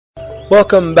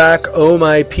Welcome back, oh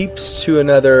my peeps, to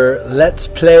another Let's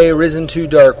Play Risen to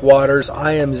Dark Waters.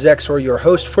 I am Zexor, your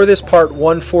host for this part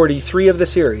 143 of the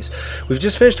series. We've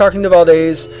just finished talking to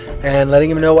Valdez and letting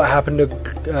him know what happened to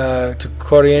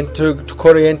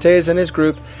Corrientes and his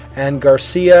group, and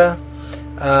Garcia,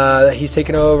 that he's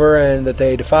taken over and that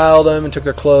they defiled him and took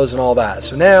their clothes and all that.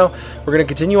 So now we're going to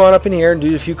continue on up in here and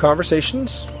do a few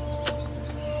conversations,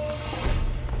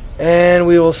 and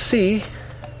we will see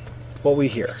what we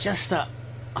hear. It's just that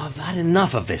I've had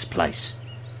enough of this place.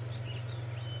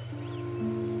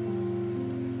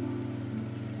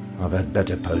 I've had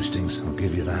better postings, I'll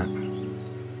give you that.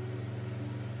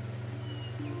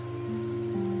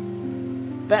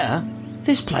 Better?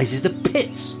 This place is the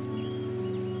pits.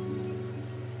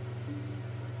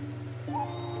 I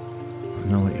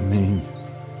know what you mean.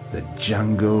 The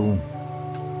jungle.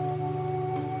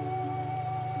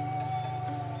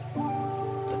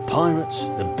 Pirates,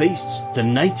 the beasts, the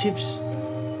natives.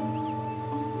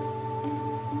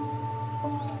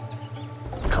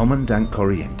 Commandant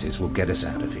Corrientes will get us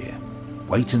out of here.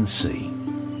 Wait and see.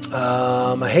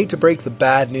 I hate to break the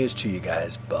bad news to you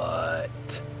guys,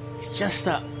 but It's just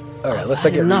that okay, I've looks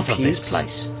had like it enough repeats. of this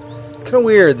place. It's kind of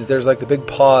weird that there's like the big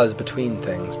pause between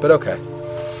things, but okay,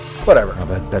 whatever. I've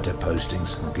had better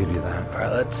postings, I'll give you that. All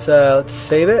right, let's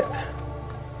save it.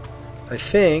 I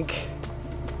think.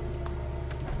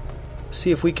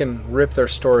 See if we can rip their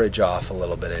storage off a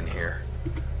little bit in here.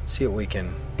 See what we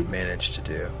can manage to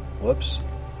do. Whoops.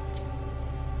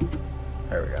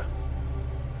 There we go.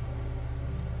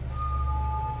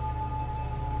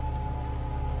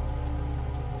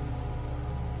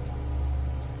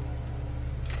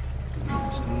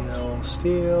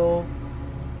 Steel.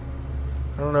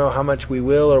 I don't know how much we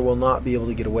will or will not be able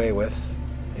to get away with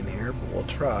in here, but we'll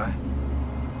try.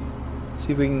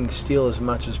 See if we can steal as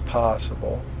much as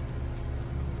possible.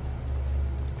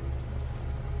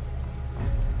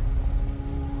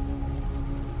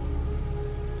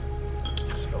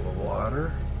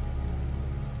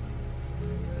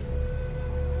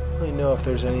 I don't know if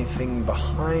there's anything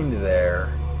behind there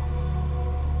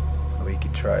that we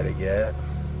could try to get.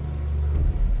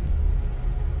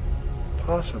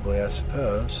 Possibly, I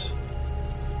suppose.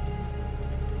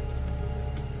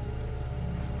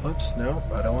 Whoops, no,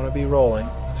 I don't want to be rolling.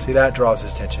 See, that draws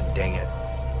his attention. Dang it.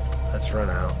 Let's run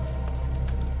out.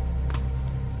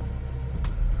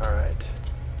 Alright.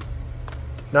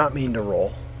 Not mean to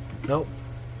roll. Nope.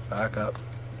 Back up.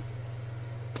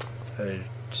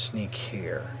 Sneak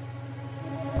here.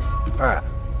 Alright.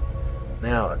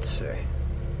 Now let's see.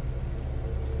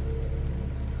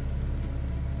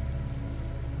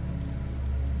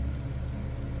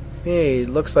 Hey,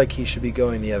 looks like he should be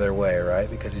going the other way, right?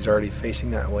 Because he's already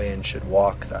facing that way and should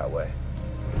walk that way.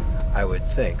 I would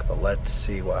think, but let's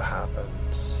see what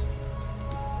happens.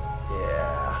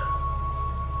 Yeah.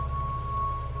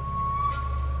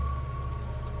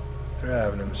 They're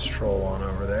having him stroll on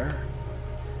over there.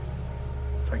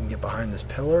 If I can get behind this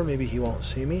pillar, maybe he won't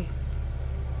see me.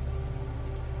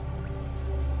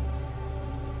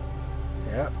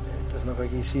 Yeah, it doesn't look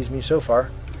like he sees me so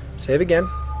far. Save again.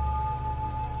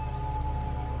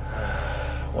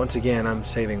 Once again, I'm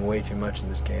saving way too much in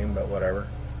this game, but whatever.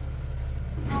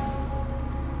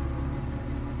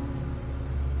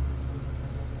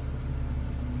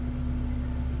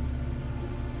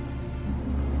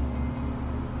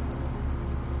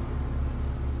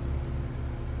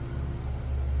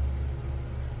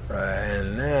 Right,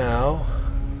 and now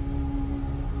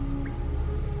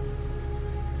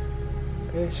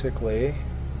basically,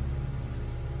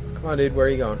 come on dude, where are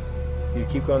you going? You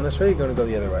keep going this way, you're going to go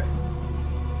the other way.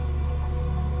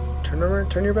 Turn over,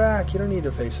 turn your back. You don't need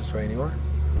to face this way anymore.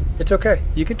 It's okay.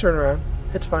 You can turn around.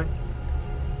 It's fine.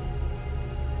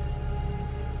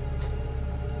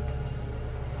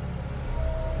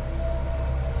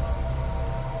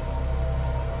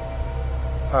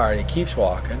 Alright, he keeps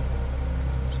walking.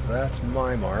 So that's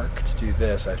my mark to do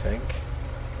this, I think.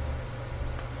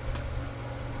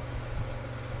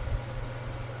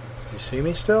 Does he see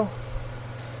me still?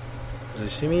 Does he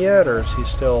see me yet, or is he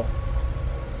still...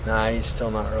 Nah, he's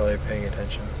still not really paying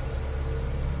attention.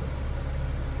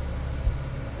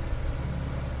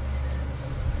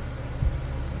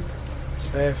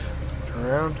 Safe. Turn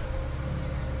around.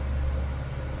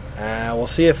 We'll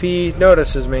see if he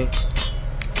notices me.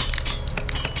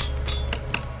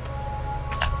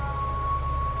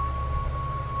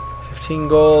 $15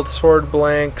 gold, sword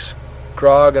blanks,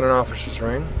 grog, and an officer's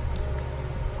ring.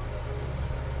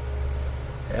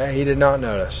 Yeah, he did not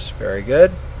notice. Very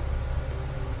good.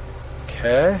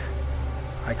 Okay.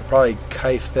 I could probably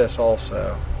knife this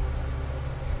also.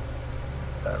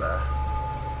 But,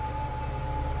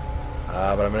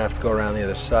 But I'm going to have to go around the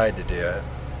other side to do it.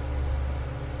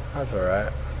 That's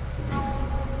alright.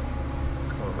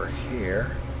 Go over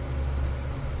here.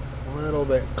 A little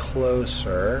bit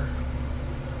closer.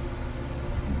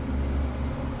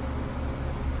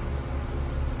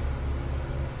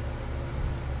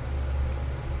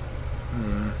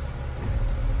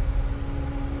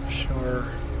 Sure.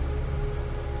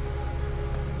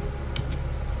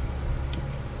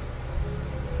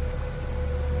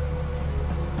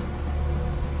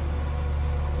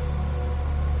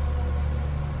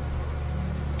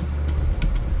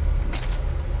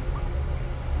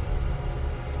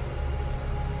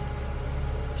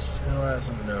 Still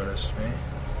hasn't noticed me.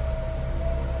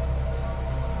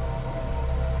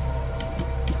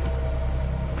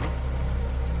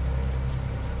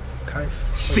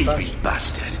 Thieving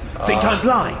bastard! Think I'm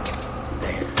blind?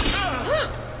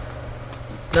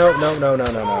 No.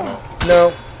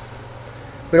 No.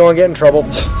 We don't want to get in trouble.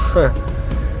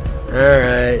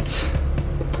 Alright.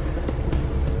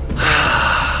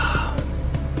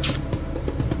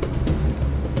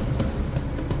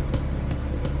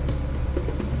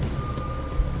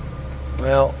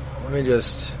 Well, let me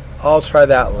just... I'll try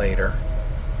that later.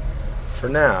 For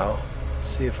now,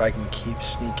 see if I can keep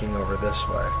sneaking over this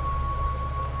way.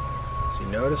 Does he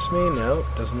notice me? No,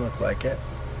 doesn't look like it.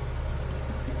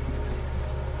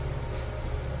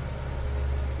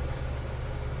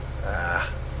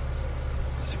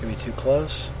 Is this going to be too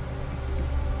close?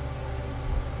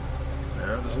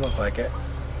 No, it doesn't look like it.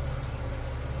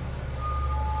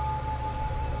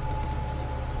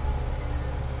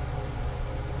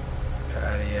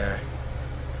 Patty,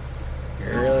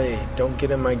 you really don't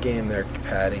get in my game there,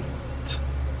 Patty.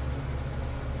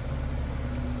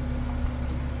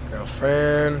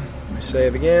 Girlfriend, let me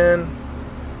save again.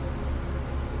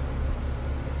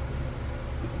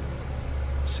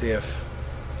 See if...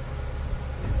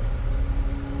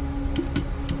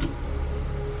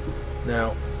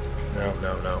 No.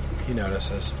 He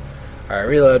notices. Alright,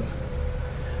 reload.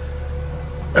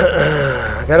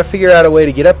 I gotta figure out a way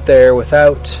to get up there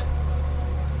without...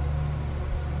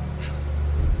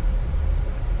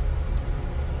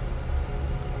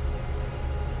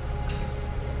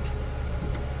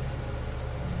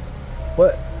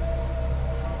 What?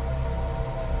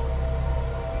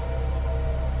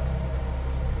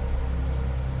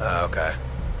 Oh, okay.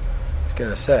 I was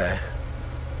gonna say...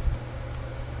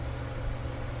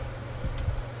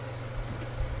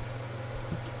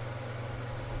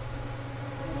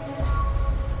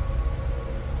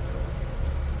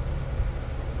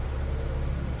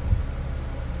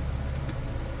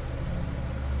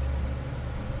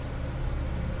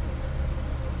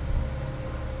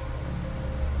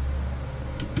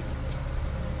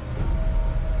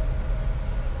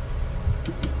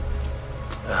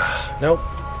 Nope.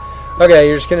 Okay,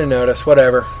 you're just gonna notice.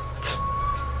 Whatever.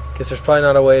 Guess there's probably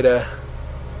not a way to...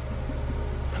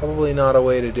 Probably not a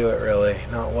way to do it, really.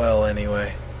 Not well,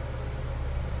 anyway.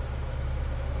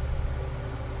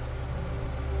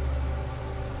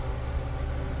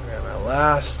 Okay, my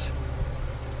last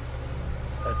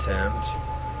attempt.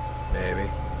 Maybe.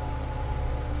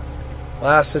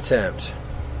 Last attempt.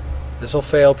 This will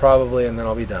fail, probably, and then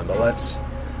I'll be done. But let's...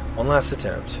 One last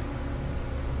attempt.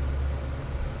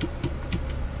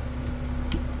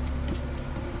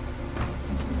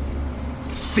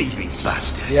 Thieving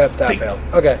bastard. Yep, that failed.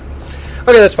 Okay,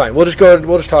 that's fine. We'll just go.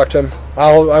 We'll just talk to him.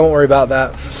 I won't worry about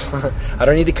that. I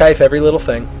don't need to knife every little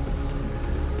thing.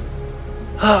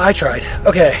 Oh, I tried.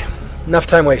 Okay, enough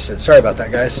time wasted. Sorry about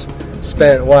that, guys.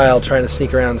 Spent a while trying to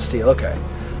sneak around and steal. Okay,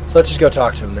 so let's just go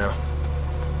talk to him now.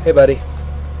 Hey, buddy.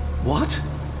 What?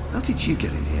 How did you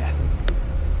get in here?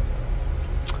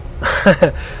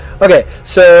 Okay,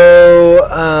 so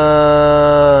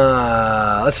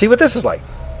let's see what this is like.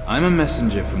 I'm a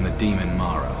messenger from the demon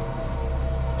Mara.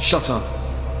 Shut up.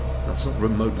 That's not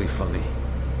remotely funny.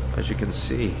 As you can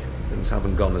see, things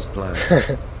haven't gone as planned.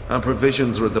 Our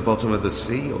provisions are at the bottom of the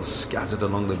sea or scattered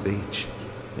along the beach.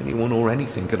 Anyone or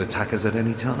anything could attack us at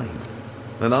any time.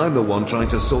 And I'm the one trying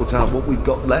to sort out what we've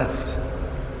got left.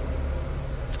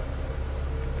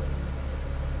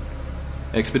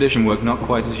 Expedition work not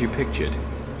quite as you pictured.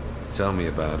 Tell me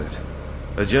about it.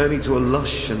 A journey to a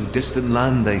lush and distant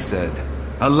land, they said.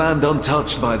 A land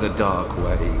untouched by the dark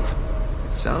wave.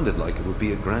 It sounded like it would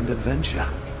be a grand adventure.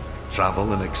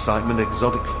 Travel and excitement,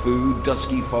 exotic food,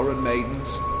 dusky foreign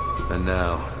maidens. And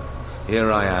now,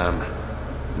 here I am,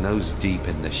 nose deep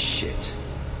in the shit.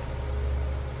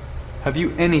 Have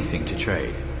you anything to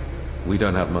trade? We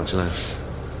don't have much left.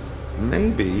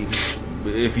 Maybe,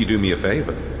 if you do me a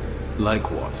favor. Like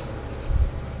what?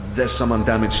 There's some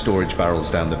undamaged storage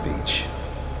barrels down the beach.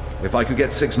 If I could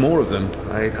get 6 more of them,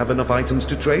 I'd have enough items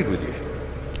to trade with you.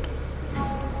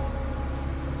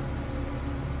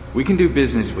 We can do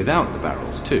business without the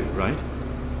barrels too, right?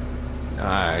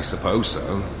 I suppose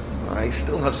so. I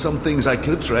still have some things I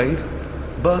could trade,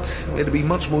 but it'd be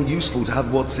much more useful to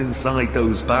have what's inside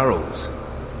those barrels.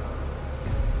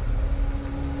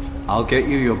 I'll get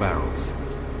you your barrels.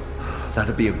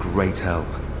 That'd be a great help.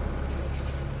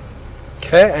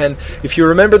 Okay, and if you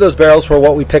remember, those barrels were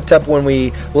what we picked up when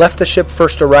we left the ship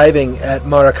first arriving at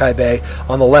Maracay Bay.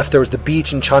 On the left there was the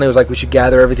beach, and Chani was like, we should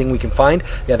gather everything we can find.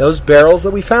 Yeah, those barrels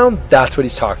that we found, that's what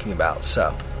he's talking about,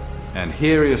 so. And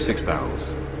here are your 6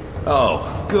 barrels.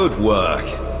 Oh, good work.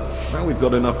 Now we've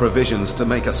got enough provisions to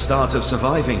make a start of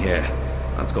surviving here.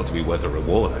 That's got to be worth a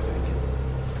reward, I think.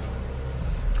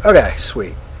 Okay,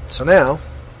 sweet. So now...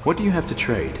 What do you have to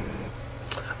trade?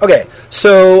 Okay,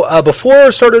 so before I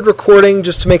started recording,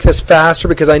 just to make this faster,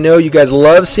 because I know you guys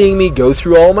love seeing me go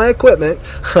through all my equipment,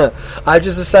 I've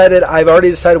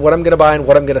already decided what I'm going to buy and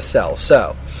what I'm going to sell.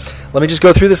 So, let me just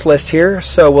go through this list here.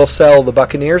 So, we'll sell the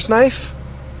Buccaneer's knife.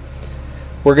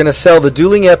 We're going to sell the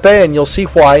dueling epee, and you'll see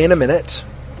why in a minute.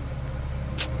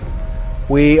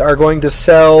 We are going to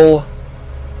sell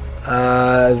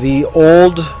the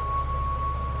old...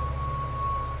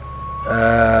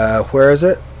 where is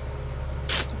it?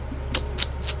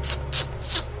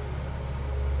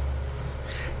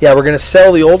 Yeah, we're going to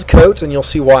sell the old coat, and you'll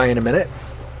see why in a minute.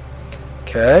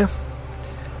 Okay.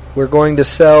 We're going to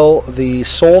sell the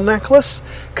soul necklace,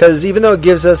 because even though it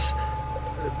gives us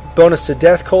bonus to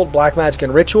death, cold, black magic,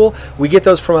 and ritual, we get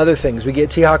those from other things. We get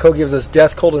Tihako gives us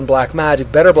death, cold, and black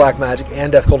magic, better black magic,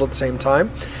 and death, cold at the same time.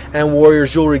 And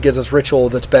Warrior's Jewelry gives us ritual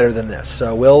that's better than this.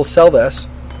 So we'll sell this.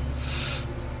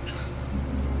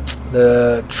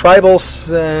 The tribal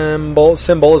symbol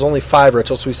is only 5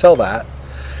 ritual, so we sell that.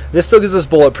 This still gives us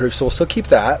bulletproof, so we'll still keep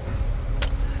that.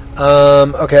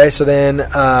 Okay, so then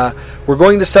we're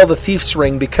going to sell the Thief's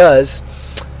Ring because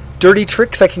dirty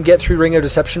tricks I can get through Ring of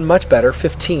Deception much better,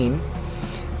 15.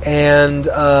 And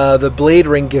the Blade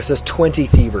Ring gives us 20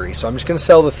 thievery, so I'm just going to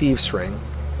sell the Thief's Ring.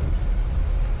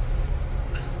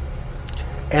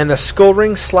 And the Skull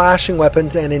Ring, slashing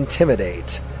weapons, and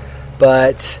Intimidate.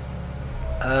 But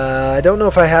I don't know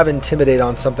if I have Intimidate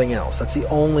on something else. That's the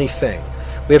only thing.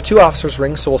 We have 2 officers'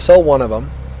 rings, so we'll sell one of them.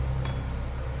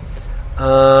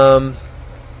 So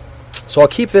I'll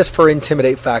keep this for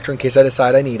Intimidate factor in case I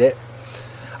decide I need it.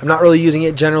 I'm not really using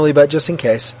it generally, but just in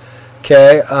case.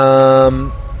 Okay,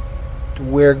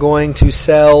 we're going to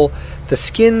sell the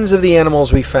skins of the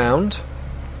animals we found.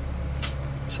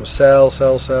 So sell,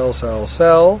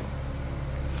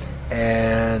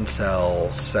 and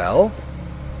sell.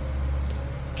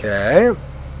 Okay,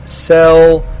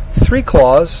 sell 3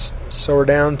 claws. So we're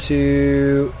down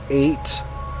to 8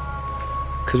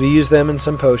 because we use them in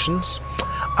some potions.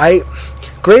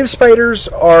 Grave spiders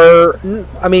are,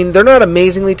 I mean, they're not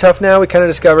amazingly tough now. We kind of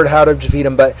discovered how to defeat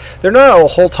them, but they're not a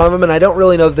whole ton of them, and I don't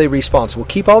really know that they respawn. So we'll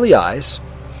keep all the eyes.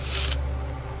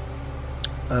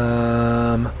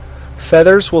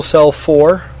 Feathers will sell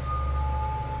 4.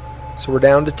 So we're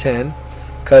down to 10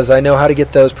 because I know how to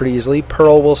get those pretty easily.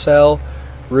 Pearl will sell.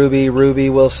 Ruby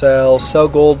will sell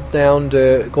gold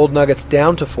nuggets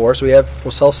down to 4, so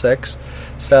we'll sell 6.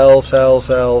 Sell.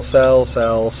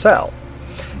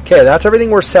 Okay, that's everything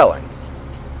we're selling,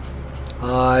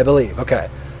 I believe. Okay,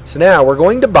 so now we're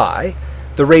going to buy.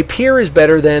 The rapier is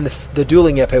better than the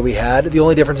dueling epee we had. The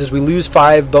only difference is we lose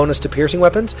 5 bonus to piercing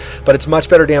weapons, but it's much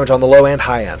better damage on the low and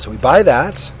high end. So we buy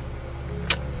that.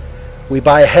 We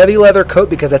buy a heavy leather coat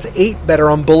because that's 8 better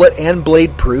on bullet and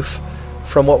blade proof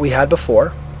from what we had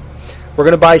before. We're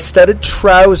going to buy studded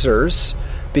trousers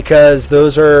because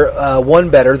those are 1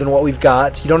 better than what we've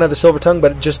got. You don't have the silver tongue,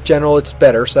 but just general it's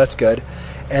better, so that's good.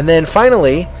 And then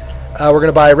finally, we're going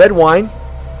to buy red wine,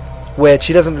 which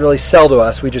he doesn't really sell to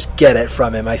us. We just get it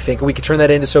from him, I think. We could turn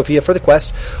that into Sophia for the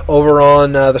quest over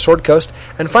on the Sword Coast.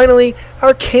 And finally,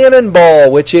 our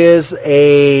cannonball, which is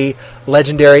a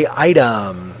legendary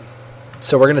item.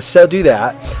 So we're going to do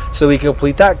that so we can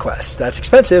complete that quest. That's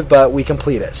expensive, but we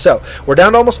complete it. So we're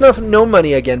down to almost no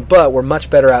money again, but we're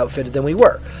much better outfitted than we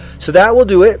were. So that will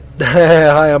do it.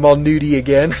 Hi, I'm all nudie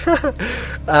again.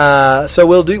 So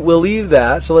we'll leave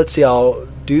that. So let's see. I'll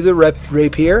do the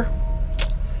rapier,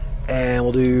 and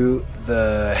we'll do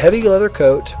the heavy leather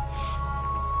coat,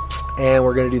 and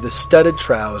we're going to do the studded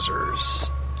trousers.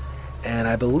 And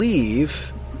I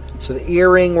believe. So the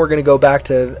earring, we're going to go back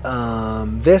to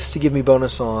this to give me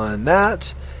bonus on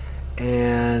that.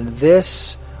 And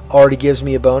this already gives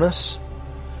me a bonus.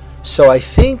 So I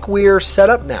think we're set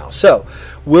up now. So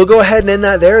we'll go ahead and end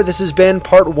that there. This has been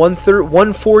part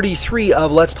 143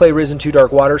 of Let's Play Risen to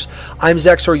Dark Waters. I'm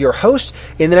Zexor, your host.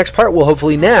 In the next part, we'll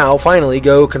hopefully now finally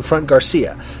go confront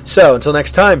Garcia. So until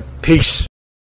next time, peace.